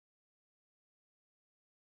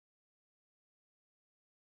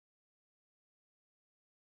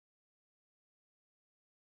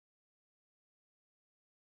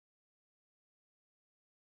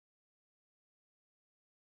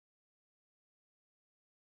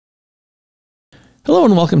Hello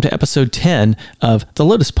and welcome to episode 10 of the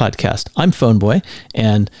Lotus Podcast. I'm Phoneboy,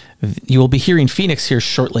 and you will be hearing Pheonix here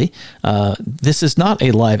shortly. This is not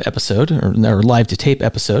a live episode or live to tape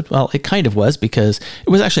episode. Well, it kind of was because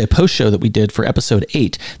it was actually a post show that we did for episode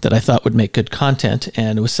 8 that I thought would make good content,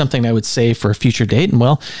 and it was something I would save for a future date. And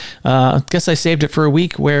well, I guess I saved it for a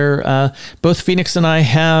week where both Pheonix and I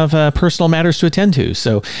have personal matters to attend to.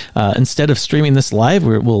 So instead of streaming this live,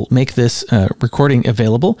 we'll make this recording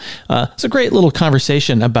available. It's a great little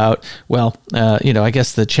conversation about, I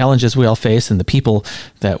guess the challenges we all face and the people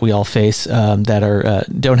that we all face that are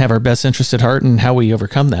don't have our best interest at heart, and how we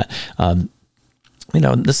overcome that.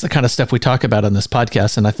 This is the kind of stuff we talk about on this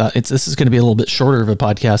podcast, and I thought this is going to be a little bit shorter of a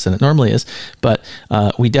podcast than it normally is, but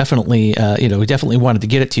we definitely wanted to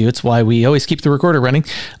get it to you. It's why we always keep the recorder running,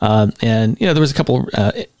 and there was a couple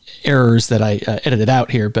errors that I edited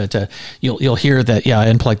out here, but you'll hear that I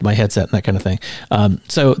unplugged my headset and that kind of thing.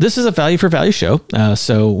 So this is a value for value show.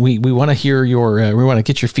 So we want to hear we want to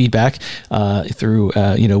get your feedback through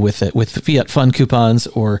with fiat fund coupons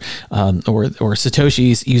or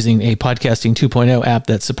satoshis using a podcasting 2.0 app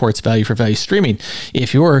that supports value for value streaming.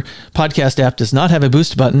 If your podcast app does not have a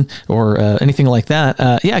boost button or anything like that,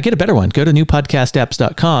 get a better one. Go to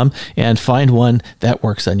newpodcastapps.com and find one that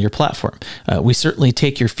works on your platform. We certainly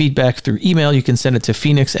take your feedback through email. You can send it to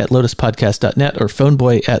pheonix@lotuspodcast.net or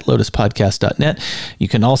phoneboy@lotuspodcast.net. You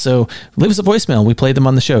can also leave us a voicemail. We play them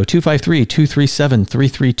on the show,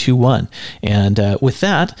 253-237-3321. And with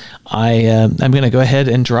that, I'm going to go ahead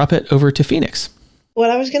and drop it over to Pheonix. What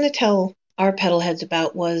I was going to tell our pedal heads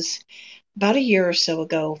about was about a year or so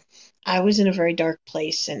ago, I was in a very dark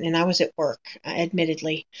place, and I was at work,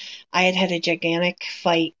 admittedly. I had had a gigantic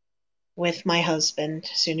fight with my husband,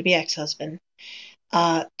 soon-to-be ex-husband,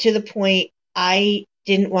 to the point I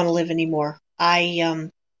didn't want to live anymore.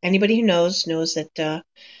 Anybody who knows that,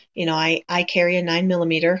 I carry a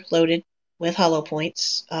 9mm loaded with hollow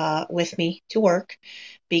points, with me to work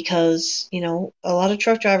because, a lot of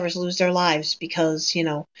truck drivers lose their lives because,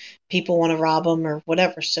 people want to rob them or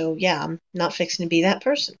whatever. So I'm not fixing to be that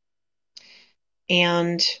person.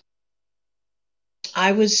 And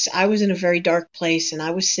I was in a very dark place, and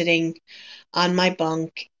I was sitting on my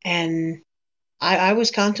bunk, and I was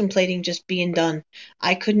contemplating just being done.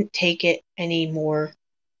 I couldn't take it anymore.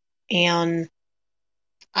 And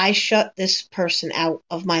I shut this person out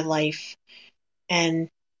of my life. And,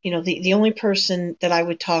 the only person that I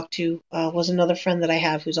would talk to was another friend that I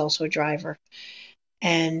have who's also a driver.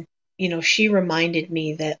 And, she reminded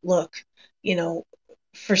me that, look,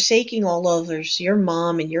 forsaking all others, your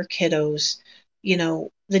mom and your kiddos,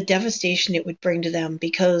 the devastation it would bring to them,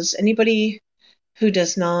 because anybody who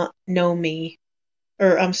does not know me,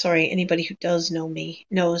 or I'm sorry, anybody who does know me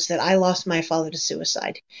knows that I lost my father to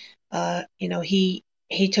suicide. He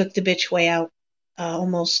took the bitch way out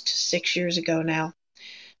almost 6 years ago now.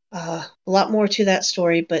 A lot more to that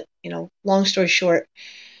story, but long story short,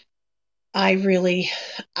 I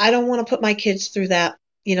don't want to put my kids through that.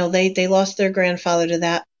 They lost their grandfather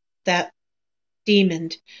to that demon.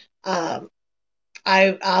 I'll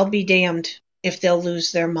be damned if they'll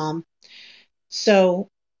lose their mom. So,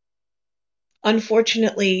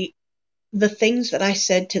 unfortunately, the things that I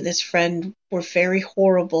said to this friend were very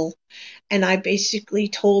horrible, and I basically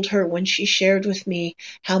told her when she shared with me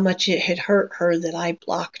how much it had hurt her that I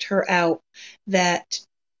blocked her out, that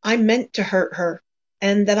I meant to hurt her,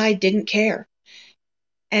 and that I didn't care.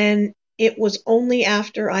 And it was only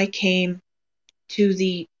after I came to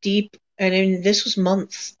the deep, and this was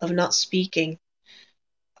months of not speaking,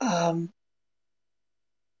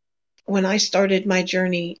 when I started my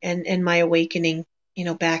journey and my awakening,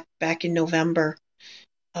 back in November,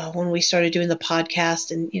 when we started doing the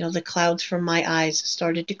podcast, and, the clouds from my eyes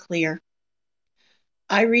started to clear.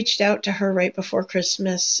 I reached out to her right before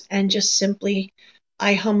Christmas, and just simply,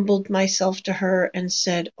 I humbled myself to her and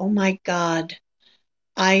said, oh my God,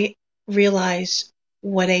 I realize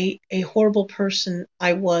what a horrible person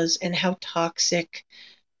I was, and how toxic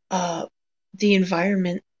the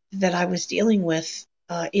environment that I was dealing with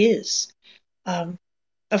is. Of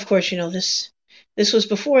course, this was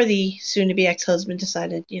before the soon-to-be ex-husband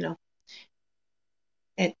decided,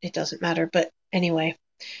 it doesn't matter. But anyway,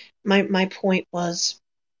 my point was,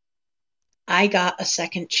 I got a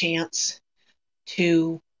second chance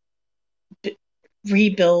to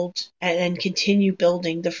rebuild and continue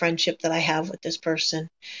building the friendship that I have with this person.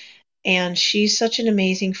 And she's such an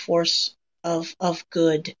amazing force of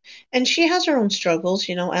good. And she has her own struggles,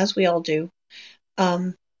 as we all do.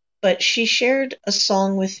 But she shared a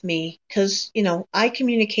song with me because, I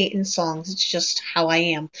communicate in songs. It's just how I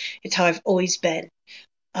am. It's how I've always been.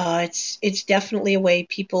 It's definitely a way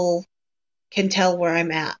people can tell where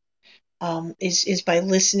I'm at, is by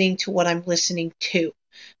listening to what I'm listening to.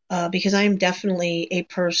 Because I am definitely a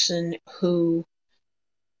person who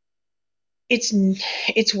it's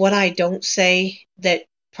it's what I don't say that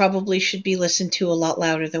probably should be listened to a lot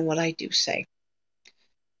louder than what I do say.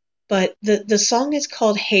 But the song is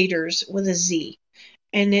called Haters with a Z,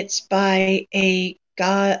 and it's by a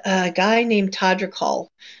guy named Todrick Hall,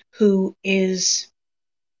 who is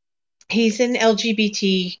he's an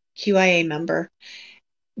LGBTQIA member,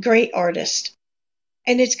 great artist,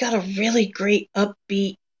 and it's got a really great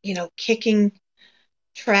upbeat, kicking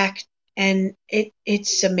track, and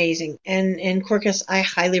it's amazing. And Corcus, I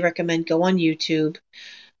highly recommend go on YouTube,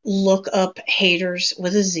 look up Haters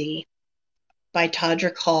with a Z by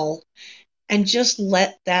Todrick Hall, and just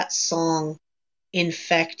let that song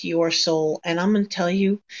infect your soul. And I'm going to tell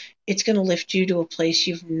you, it's going to lift you to a place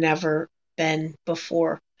you've never been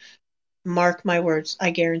before. Mark my words,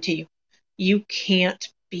 I guarantee you. You can't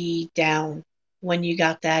be down when you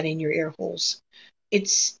got that in your ear holes.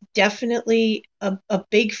 It's definitely a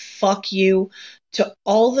big fuck you to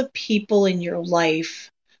all the people in your life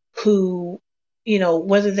who,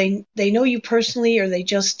 whether they know you personally or they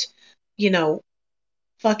just, you know,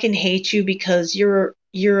 fucking hate you because you're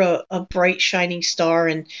a bright shining star,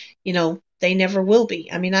 and they never will be.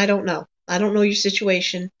 I mean, I don't know your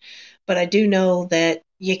situation, but I do know that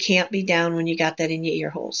you can't be down when you got that in your ear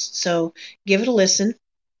holes. So give it a listen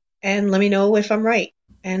and let me know if I'm right.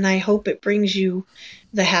 And I hope it brings you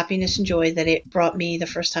the happiness and joy that it brought me the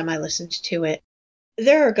first time I listened to it.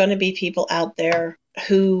 There are going to be people out there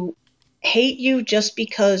who hate you just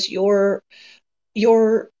because your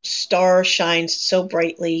star shines so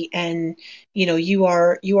brightly, and you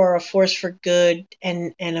are a force for good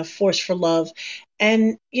and a force for love.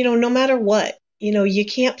 And no matter what, you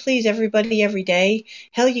can't please everybody every day.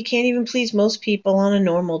 Hell, you can't even please most people on a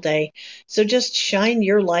normal day. So just shine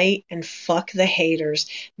your light and fuck the haters.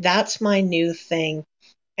 That's my new thing.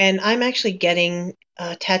 And I'm actually getting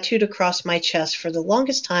tattooed across my chest. For the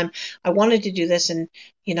longest time, I wanted to do this, and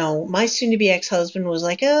my soon-to-be ex-husband was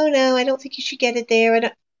like, "Oh no, I don't think you should get it there." I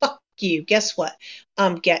don't. Fuck you. Guess what?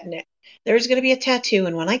 I'm getting it. There's going to be a tattoo,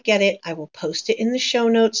 and when I get it, I will post it in the show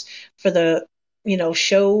notes for the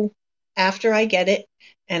show after I get it,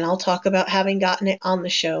 and I'll talk about having gotten it on the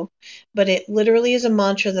show. But it literally is a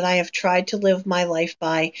mantra that I have tried to live my life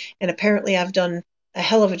by, and apparently I've done a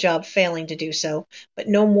hell of a job failing to do so, but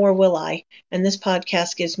no more will I. And this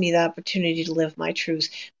podcast gives me the opportunity to live my truth,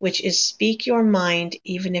 which is speak your mind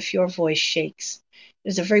even if your voice shakes. It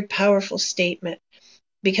is a very powerful statement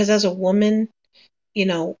because as a woman,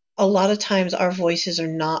 a lot of times our voices are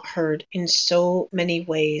not heard in so many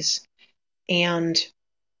ways. And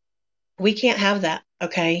we can't have that,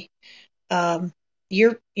 okay?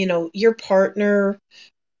 Your partner,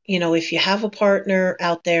 if you have a partner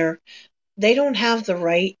out there, they don't have the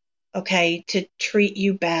right, okay, to treat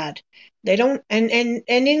you bad. They don't, and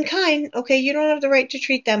in kind, okay, you don't have the right to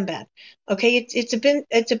treat them bad. Okay, it's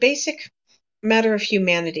a basic matter of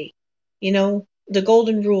humanity. The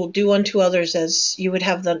golden rule: do unto others as you would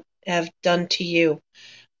have done to you.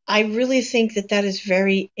 I really think that is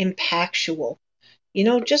very impactful.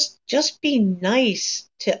 Just be nice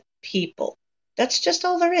to people. That's just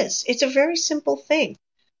all there is. It's a very simple thing.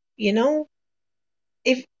 You know,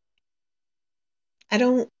 if I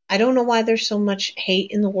don't know why there's so much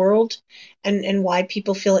hate in the world, and why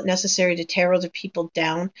people feel it necessary to tear other people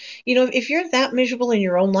down. If you're that miserable in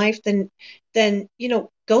your own life, then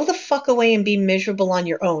go the fuck away and be miserable on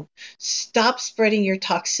your own. Stop spreading your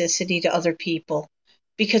toxicity to other people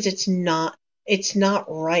because it's not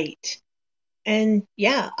right. And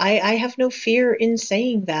yeah, I have no fear in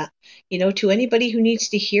saying that, to anybody who needs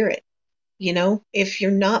to hear it. If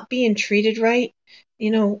you're not being treated right,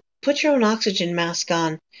 put your own oxygen mask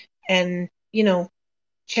on, and,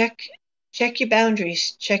 check check your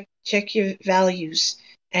boundaries, check your values,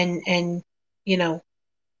 and you know,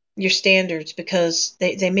 your standards, because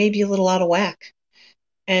they may be a little out of whack.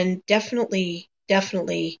 And definitely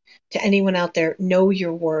to anyone out there, know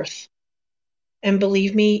your worth. And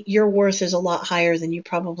believe me, your worth is a lot higher than you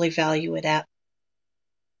probably value it at.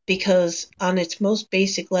 Because on its most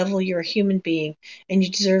basic level, you're a human being and you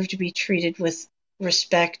deserve to be treated with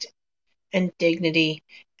respect and dignity.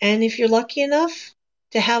 And if you're lucky enough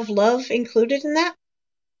to have love included in that,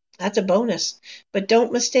 that's a bonus. But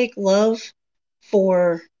don't mistake love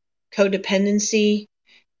for codependency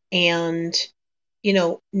and,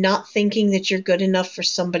 not thinking that you're good enough for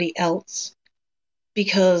somebody else.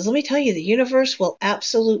 Because let me tell you, the universe will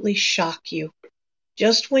absolutely shock you.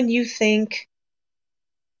 Just when you think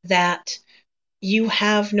that you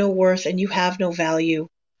have no worth and you have no value,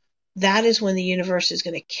 that is when the universe is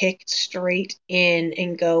going to kick straight in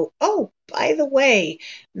and go, oh, by the way,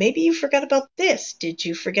 maybe you forgot about this. Did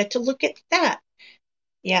you forget to look at that?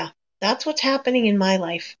 Yeah, that's what's happening in my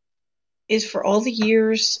life, is for all the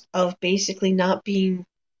years of basically not being,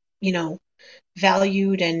 you know,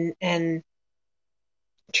 valued and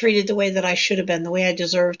treated the way that I should have been, the way I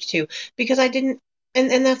deserved to, because I didn't.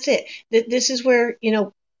 And that's it. This is where,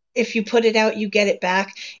 if you put it out, you get it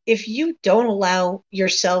back. If you don't allow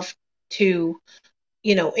yourself to,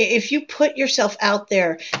 if you put yourself out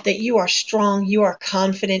there that you are strong, you are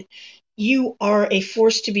confident, you are a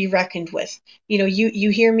force to be reckoned with.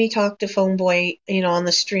 You hear me talk to Phone Boy, on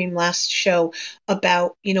the stream last show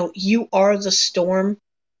about, you are the storm,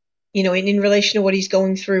 in relation to what he's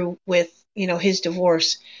going through with, his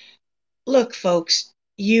divorce. Look, folks,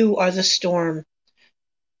 you are the storm.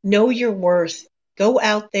 Know your worth. Go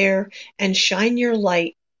out there and shine your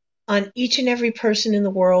light on each and every person in the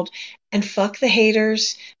world, and fuck the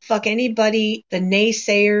haters, fuck anybody, the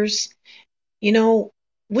naysayers. You know,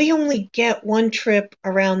 we only get one trip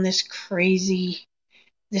around this crazy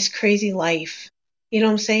life. You know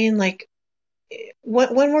what I'm saying? Like,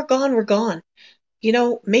 when we're gone, we're gone.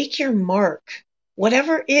 Make your mark,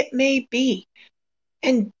 whatever it may be.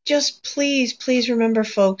 And just please, please remember,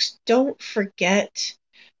 folks, don't forget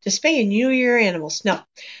to spay and neuter your animals. No,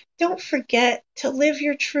 don't forget to live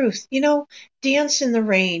your truth. Dance in the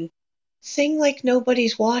rain, sing like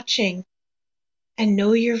nobody's watching, and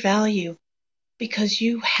know your value, because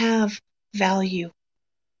you have value.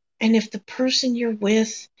 And if the person you're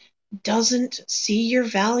with doesn't see your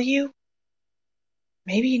value,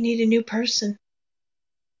 maybe you need a new person.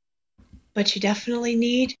 But you definitely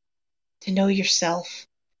need to know yourself.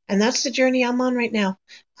 And that's the journey I'm on right now.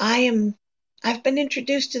 I've been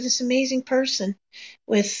introduced to this amazing person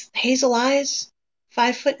with hazel eyes,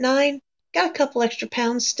 5'9", got a couple extra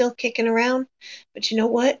pounds still kicking around. But you know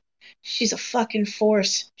what? She's a fucking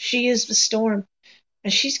force. She is the storm.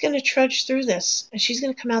 And she's going to trudge through this. And she's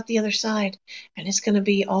going to come out the other side. And it's going to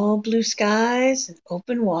be all blue skies and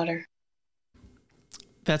open water.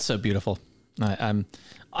 That's so beautiful. I'm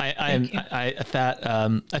Thank you. I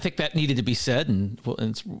think that needed to be said, and,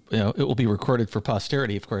 it will be recorded for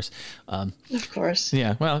posterity, of course. Of course.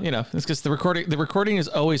 Yeah, well, it's because the recording is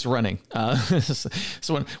always running.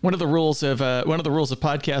 So one of the rules of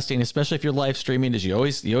podcasting, especially if you're live streaming, is you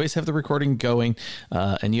always have the recording going,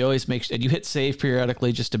 and you always and you hit save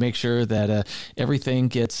periodically just to make sure that everything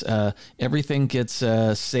gets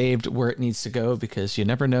saved where it needs to go, because you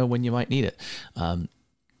never know when you might need it. I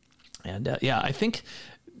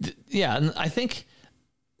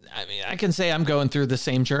mean, I can say I'm going through the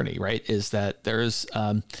same journey, right? Is that there's,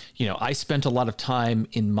 I spent a lot of time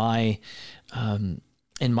in my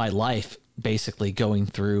life basically going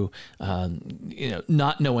through,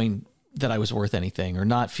 not knowing that I was worth anything, or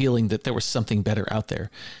not feeling that there was something better out there,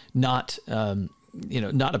 not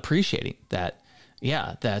not appreciating that.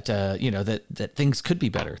 Yeah, that things could be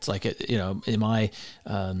better. It's like, am I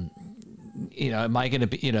going to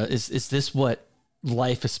be, is this what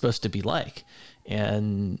life is supposed to be like?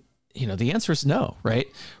 And, the answer is no, right?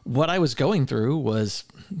 What I was going through was,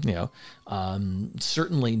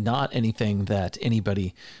 certainly not anything that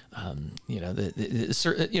anybody, again,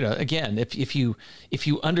 if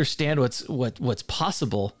you understand what's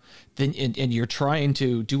possible, then, and you're trying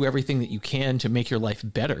to do everything that you can to make your life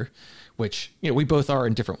better, which, we both are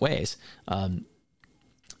in different ways.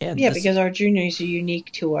 Because our journeys are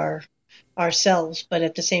unique to ourselves, but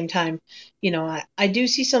at the same time, I do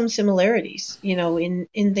see some similarities, in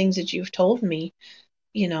things that you've told me,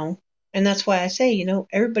 and that's why I say,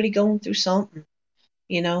 everybody going through something,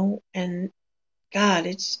 and God,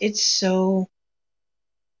 it's just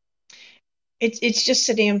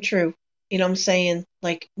so damn true. I'm saying,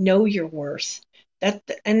 like, know your worth. That,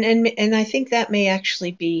 and I think that may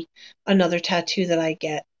actually be another tattoo that I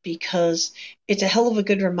get, because it's a hell of a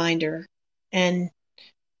good reminder. And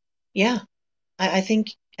yeah, I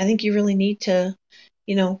think you really need to,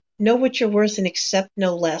 know what you're worth and accept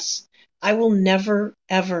no less. I will never,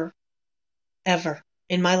 ever, ever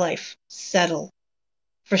in my life settle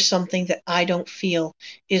for something that I don't feel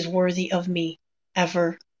is worthy of me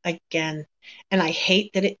ever again. And I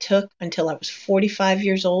hate that it took until I was 45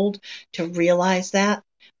 years old to realize that.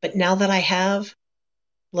 But now that I have,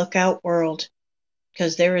 look out, world,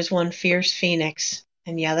 because there is one fierce phoenix.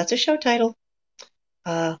 And yeah, that's a show title.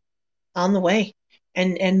 Uh, on the way.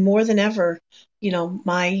 And more than ever,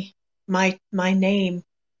 my name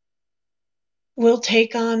will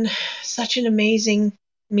take on such an amazing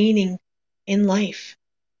meaning in life,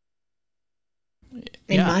 in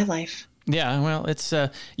Yeah. my life. Yeah, well, it's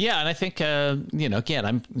yeah, and I think again,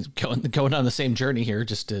 I'm going on the same journey here,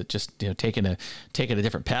 just taking a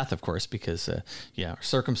different path, of course, because yeah, our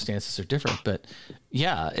circumstances are different. But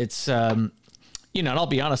yeah, it's and I'll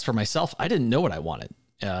be honest, for myself, I didn't know what I wanted.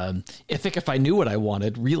 I think if I knew what I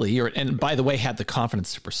wanted, really, and by the way, had the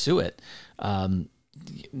confidence to pursue it,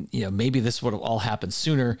 maybe this would have all happened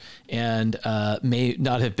sooner, and may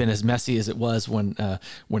not have been as messy as it was when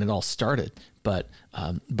it all started. But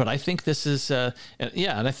I think this is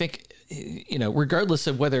and I think regardless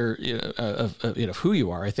of whether of who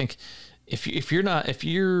you are, I think if you're not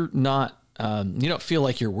you don't feel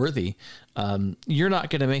like you're worthy, you're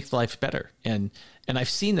not going to make life better. And I've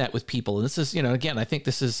seen that with people. And this is, again, I think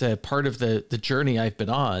this is a part of the journey I've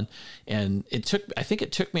been on. And I think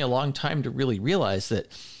it took me a long time to really realize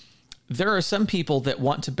that there are some people that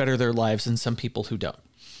want to better their lives and some people who don't.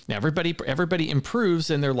 Now, everybody improves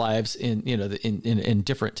in their lives in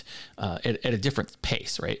different at a different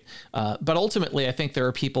pace, right? But ultimately, I think there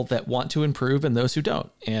are people that want to improve and those who don't.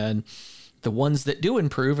 And the ones that do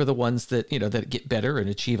improve are the ones that that get better and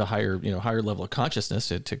achieve a higher level of consciousness.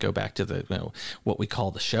 To go back to the what we call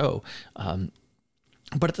the show.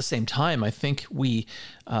 But at the same time, I think we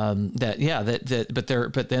but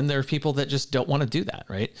then there are people that just don't want to do that,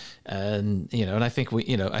 right? And and I think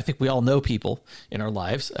we all know people in our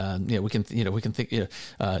lives. We can think you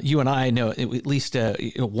and I know at least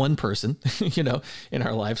one person in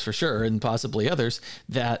our lives for sure, and possibly others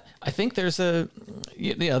that I think there's a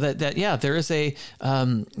there is a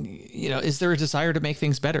is there a desire to make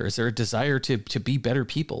things better? Is there a desire to be better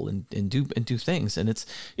people and do things? And it's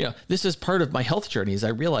this is part of my health journey. I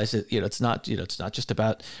realize that it's not just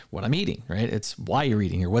about what I'm eating, right? It's why you're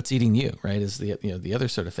eating or what's eating you, right? Is the other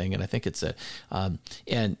sort of thing. And I think it's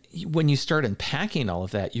and when you start unpacking all of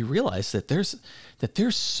that, you realize that there's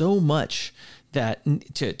so much that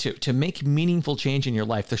to make meaningful change in your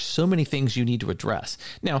life, there's so many things you need to address.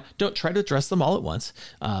 Now, don't try to address them all at once,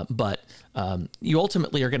 but you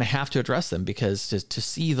ultimately are going to have to address them, because to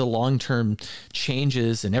see the long-term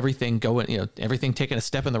changes and everything going, everything taking a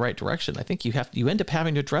step in the right direction, I think you end up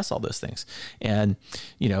having to address all those things. And,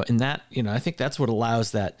 in that, I think that's what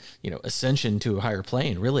allows that, ascension to a higher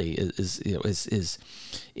plane really is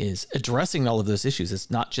addressing all of those issues. It's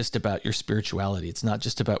not just about your spirituality. It's not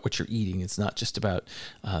just about what you're eating. It's not just about,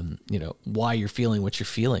 why you're feeling what you're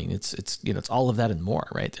feeling. It's all of that and more,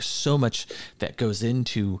 right? There's so much that goes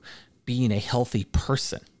into being a healthy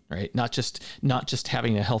person, right? Not just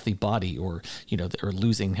having a healthy body or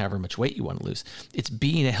losing however much weight you want to lose. It's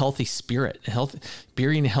being a healthy spirit,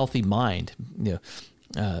 being a healthy mind,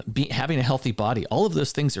 having a healthy body. All of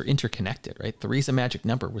those things are interconnected, right? Three's a magic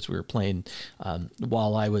number, which we were playing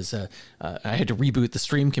while I was I had to reboot the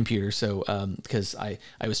stream computer, so because I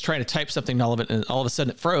was trying to type something and all of a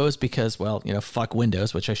sudden it froze because fuck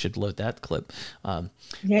Windows, which I should load that clip.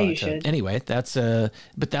 You should. Anyway, that's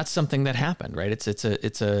something that happened, right? It's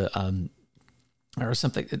a or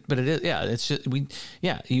something, but it is, it's just,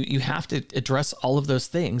 you have to address all of those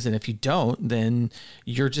things. And if you don't, then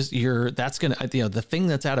that's going to, the thing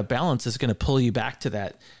that's out of balance is going to pull you back to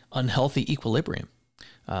that unhealthy equilibrium.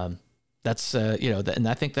 That's, and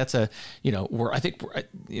I think that's I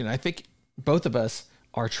think both of us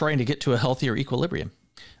are trying to get to a healthier equilibrium.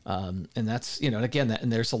 And that's, again,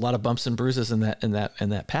 and there's a lot of bumps and bruises in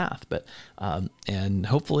that path, but, and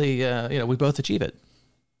hopefully, we both achieve it.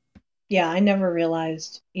 Yeah, I never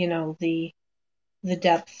realized, the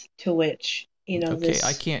depth to which, okay, this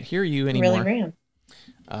I can't hear you anymore. Really ran.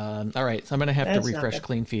 All right, so I'm going to have to refresh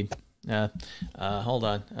clean feed. Hold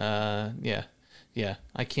on. Yeah,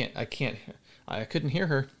 I couldn't hear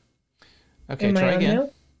her. Okay, try again. Now?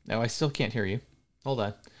 No, I still can't hear you. Hold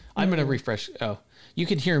on. I'm going to refresh. Oh, you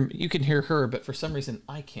can hear her, but for some reason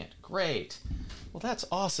I can't. Great. Well, that's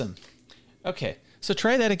awesome. Okay, so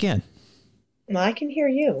try that again. I can hear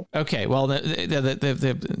you. Okay, well, well,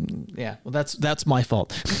 that's my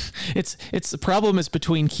fault. It's the problem is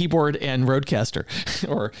between keyboard and Rodecaster,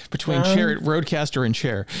 or between Rodecaster and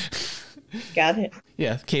chair. Got it.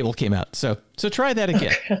 Yeah, cable came out. So try that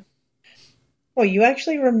again. Well, you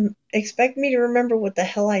actually expect me to remember what the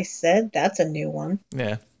hell I said? That's a new one.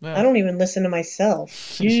 Yeah. Well, I don't even listen to myself.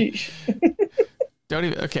 Sheesh. Don't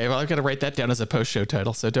even. Okay, well, I've got to write that down as a post-show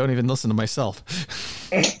title. So don't even listen to myself.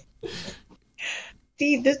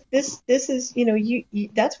 See, this is, you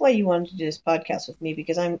that's why you wanted to do this podcast with me,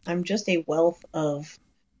 because I'm just a wealth of,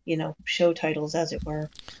 show titles, as it were.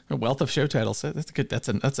 A wealth of show titles. That's good. That's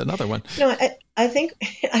another one. No, I think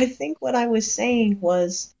what I was saying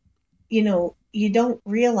was, you don't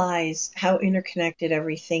realize how interconnected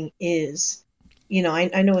everything is.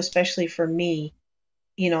 I know, especially for me,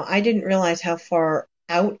 I didn't realize how far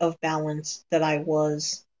out of balance that I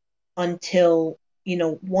was until,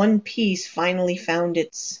 one piece finally found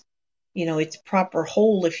its proper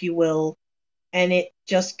hole, if you will, and it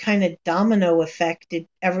just kind of domino affected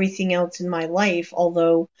everything else in my life.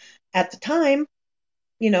 Although at the time,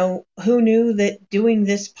 who knew that doing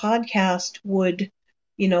this podcast would,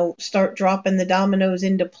 start dropping the dominoes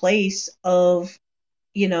into place of,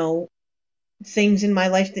 you know, things in my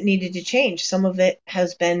life that needed to change. Some of it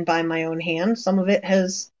has been by my own hand. Some of it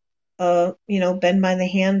has, been by the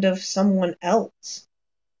hand of someone else.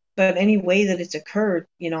 But any way that it's occurred,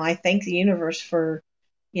 I thank the universe for,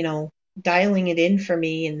 you know, dialing it in for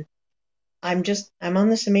me. And I'm on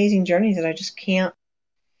this amazing journey that I just can't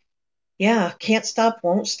stop,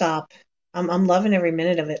 won't stop. I'm loving every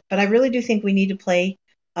minute of it. But I really do think we need to play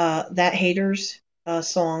that haters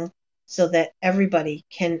song so that everybody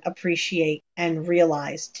can appreciate and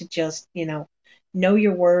realize to just, know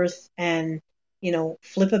your worth and,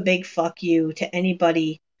 flip a big fuck you to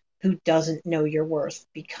anybody who doesn't know your worth,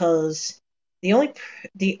 because the only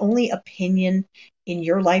the only opinion in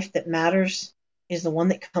your life that matters is the one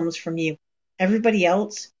that comes from you. Everybody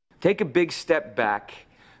else. Take a big step back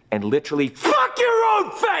and literally fuck your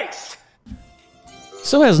own face!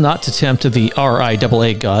 So as not to tempt the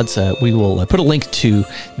RIAA gods, we will put a link to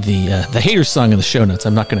the haters song in the show notes.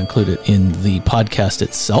 I'm not going to include it in the podcast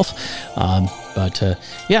itself.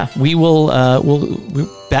 We will we'll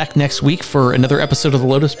back next week for another episode of the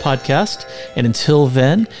Lotus Podcast. And until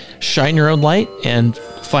then, shine your own light and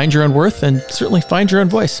find your own worth, and certainly find your own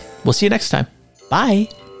voice. We'll see you next time. Bye.